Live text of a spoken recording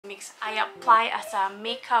Amigs, I apply as a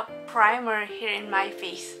makeup primer here in my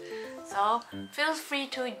face. So feel free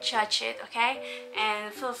to judge it, okay?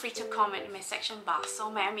 And feel free to comment in my section box.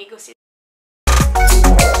 So my amigos,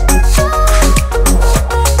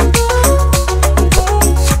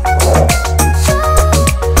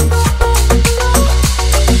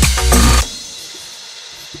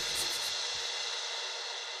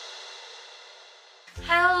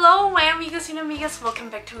 hello my amigos and amigas, welcome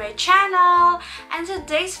back to my channel. And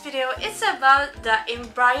today's video is about the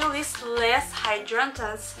Embryolisse Les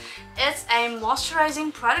Hydratants. It's a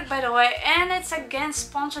moisturizing product, by the way, and it's again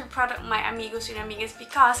sponsored product, my amigos and amigas,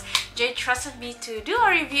 because Jay trusted me to do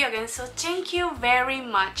a review again. So thank you very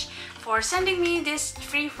much for sending me this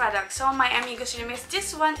free product. So my amigos and amigas,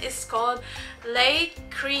 this one is called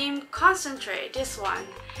Lait-Creme Concentrate. This one,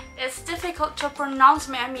 it's difficult to pronounce,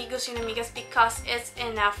 my amigos and amigas, because it's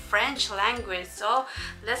in a French language. So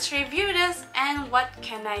let's review this, and what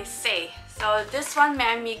can I say? So this one,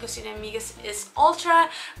 my amigos and amigas, is ultra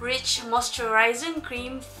rich moisturizing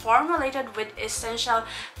cream formulated with essential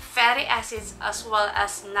fatty acids as well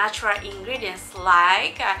as natural ingredients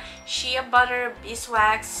like shea butter,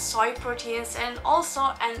 beeswax, soy proteins, and also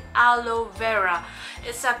an aloe vera.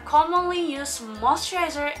 It's a commonly used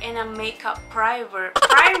moisturizer and a makeup primer,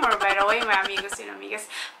 by the way, my amigos and amigas.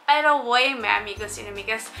 By the way, my amigos and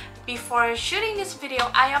amigas, before shooting this video,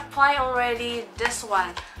 I applied already this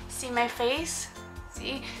one. See my face?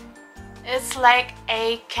 See? It's like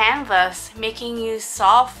a canvas, making you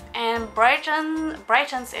soft and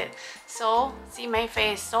brightens it. So see my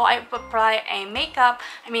face. So I apply a makeup.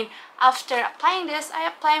 After applying this, I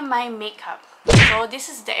apply my makeup. So this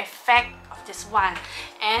is the effect of this one.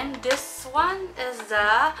 And this one is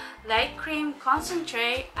the Lait-Creme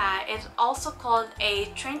Concentrate. It's also called a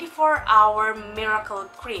 24-hour miracle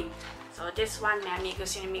cream. So this one, my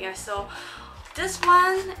amigos and amigas. So this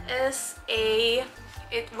one is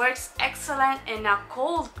it works excellent in a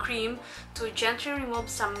cold cream to gently remove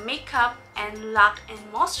some makeup and lock in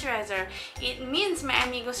moisturizer. It means, my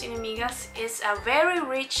amigos and amigas, it's a very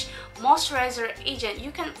rich moisturizer agent.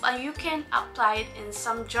 You can apply it in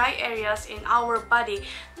some dry areas in our body,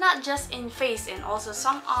 not just in face, and also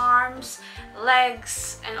some arms,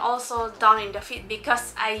 legs, and also down in the feet,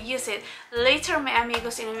 because I use it. Later, my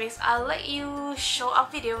amigos and amigas, I'll let you show a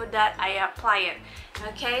video that I apply it.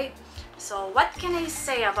 Okay, so what can I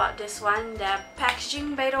say about this one? The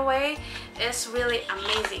packaging, by the way, is really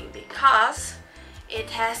amazing because it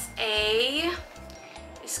has a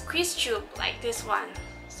squeeze tube like this one,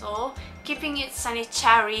 so keeping it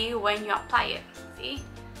sanitary when you apply it. See,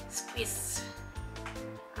 squeeze.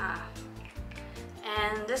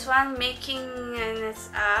 And this one and it's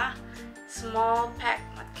a small pack.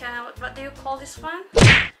 What do you call this one?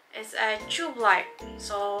 It's a tube like,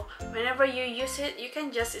 so whenever you use it, you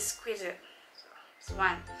can just squeeze it. So it's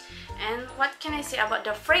one. And what can I say about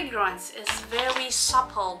the fragrance? It's very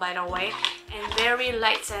supple, by the way, and very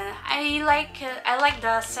light, and I like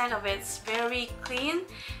the scent of it. It's very clean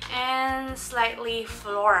and slightly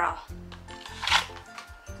floral.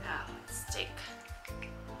 Let's take.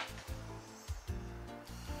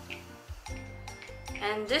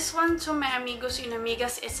 And this one, to my amigos and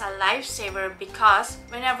amigas, is a lifesaver, because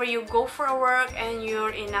whenever you go for a work and you're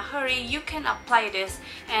in a hurry, you can apply this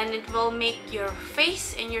and it will make your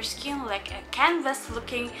face and your skin like a canvas,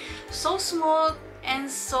 looking so smooth and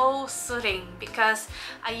so soothing, because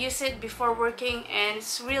I use it before working and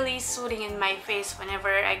it's really soothing in my face whenever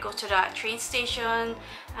I go to the train station.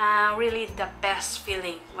 Really the best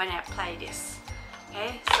feeling when I apply this.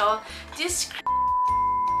 Okay, so this,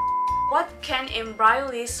 what can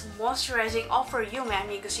Embryolisse moisturizing offer you, my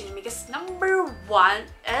amigos and amigas? Number one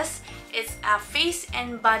is it's a face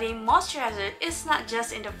and body moisturizer. It's not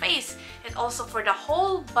just in the face, it's also for the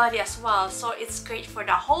whole body as well. So it's great for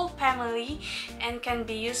the whole family and can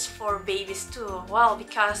be used for babies too. Well,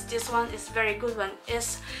 because this one is very good one.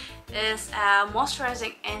 Is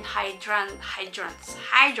moisturizing and hydrants,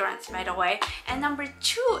 by the way. And number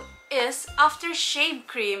two is aftershave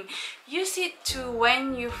cream. Use it to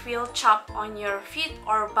when you feel chapped on your feet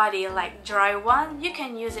or body, like dry one. You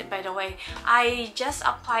can use it, by the way. I just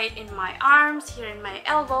apply it in my arms, here in my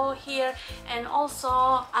elbow, here, and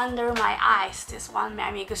also under my eyes. This one, my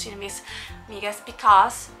amigos and amigas,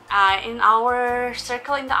 because in our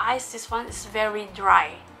circle in the eyes, this one is very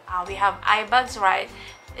dry. We have eye bags, right?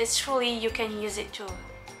 It's truly, you can use it too,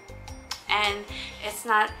 and it's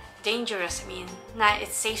not dangerous.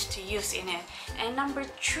 It's safe to use in it. And number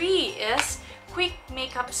three is quick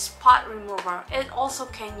makeup spot remover. It also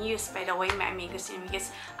can use, by the way, my amigos and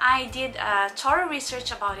amigas. I did a thorough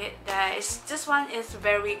research about it. This one is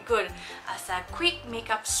very good as a quick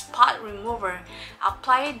makeup spot remover.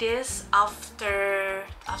 Apply this after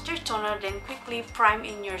toner, then quickly prime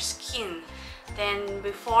in your skin, then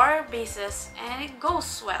before bases, and it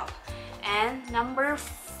goes well. And number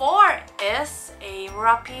 4 is a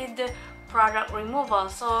rapid product removal.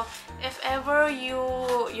 So if ever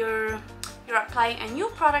you're applying a new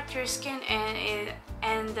product to your skin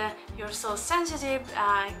and you're so sensitive,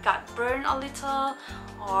 got burned a little,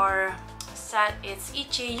 or said it's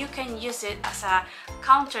itchy, you can use it as a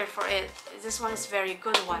counter for it. This one is very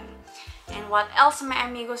good one. And what else, my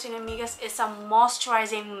amigos and amigas, is a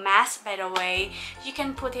moisturizing mask, by the way. You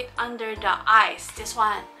can put it under the eyes. This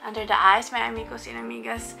one, under the eyes, my amigos and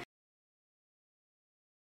amigas.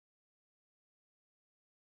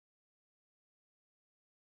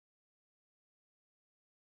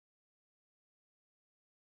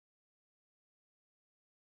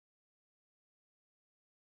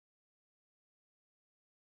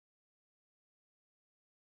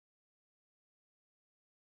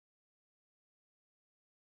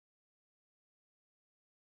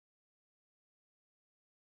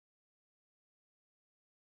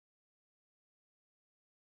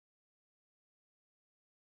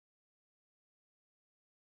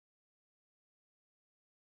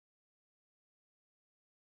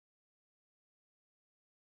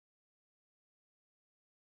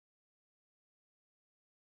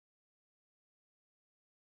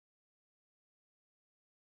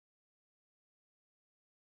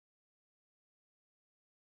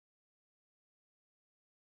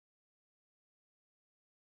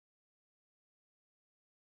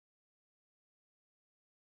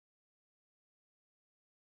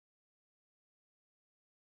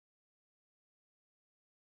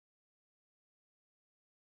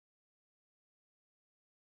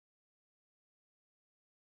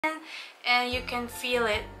 And you can feel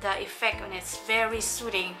it, the effect on it's very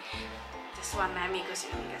soothing. This one, my amigos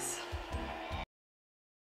and amigas.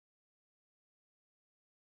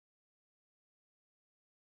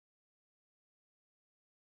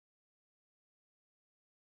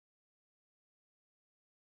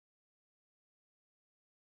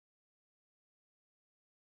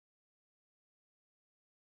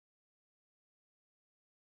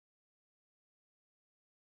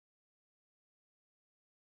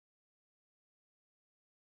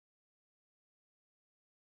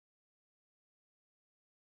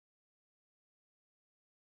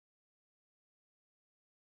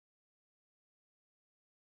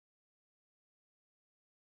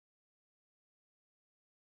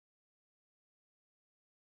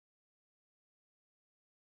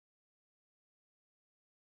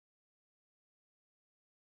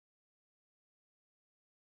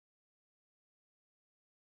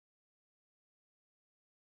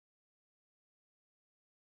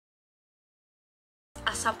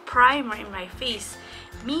 As a primer in my face,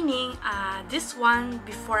 meaning this one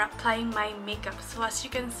before applying my makeup. So as you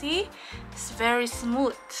can see, it's very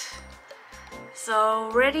smooth.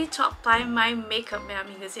 So ready to apply my makeup, my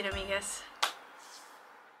amigos and amigas.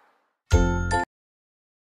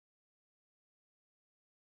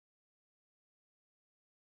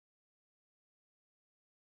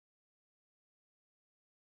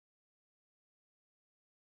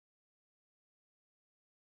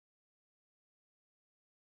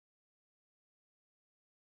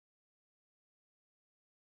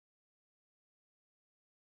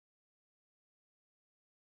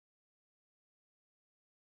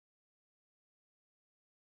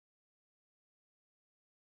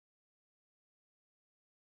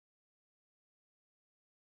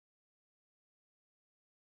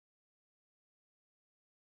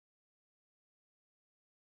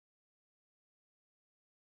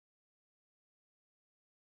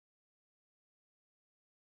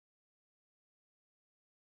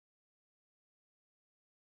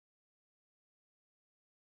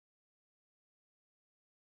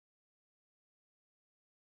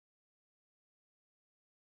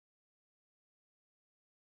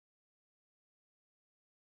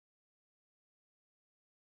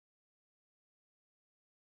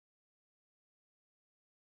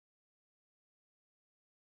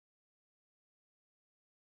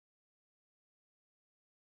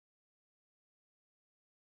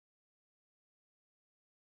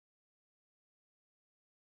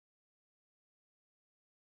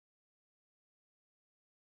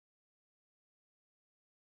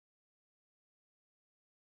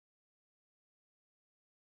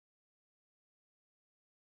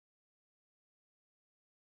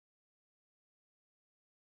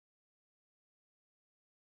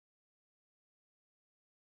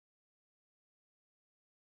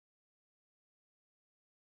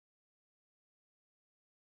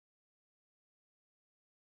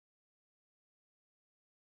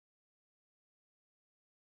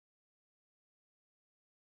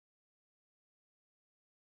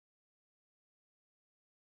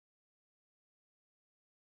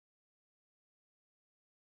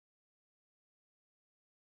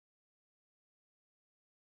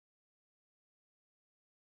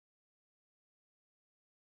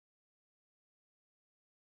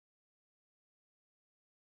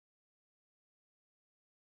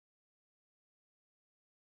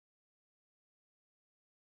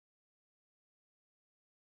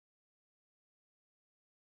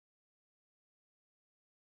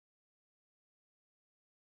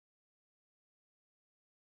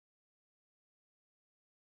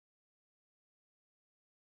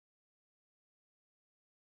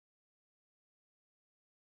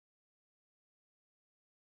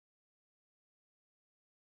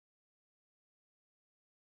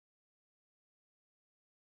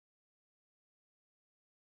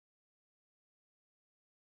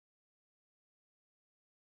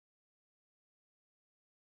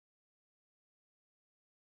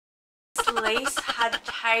 Les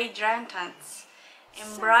Hydratants.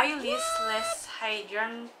 Embryolisse Les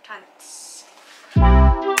Hydratants.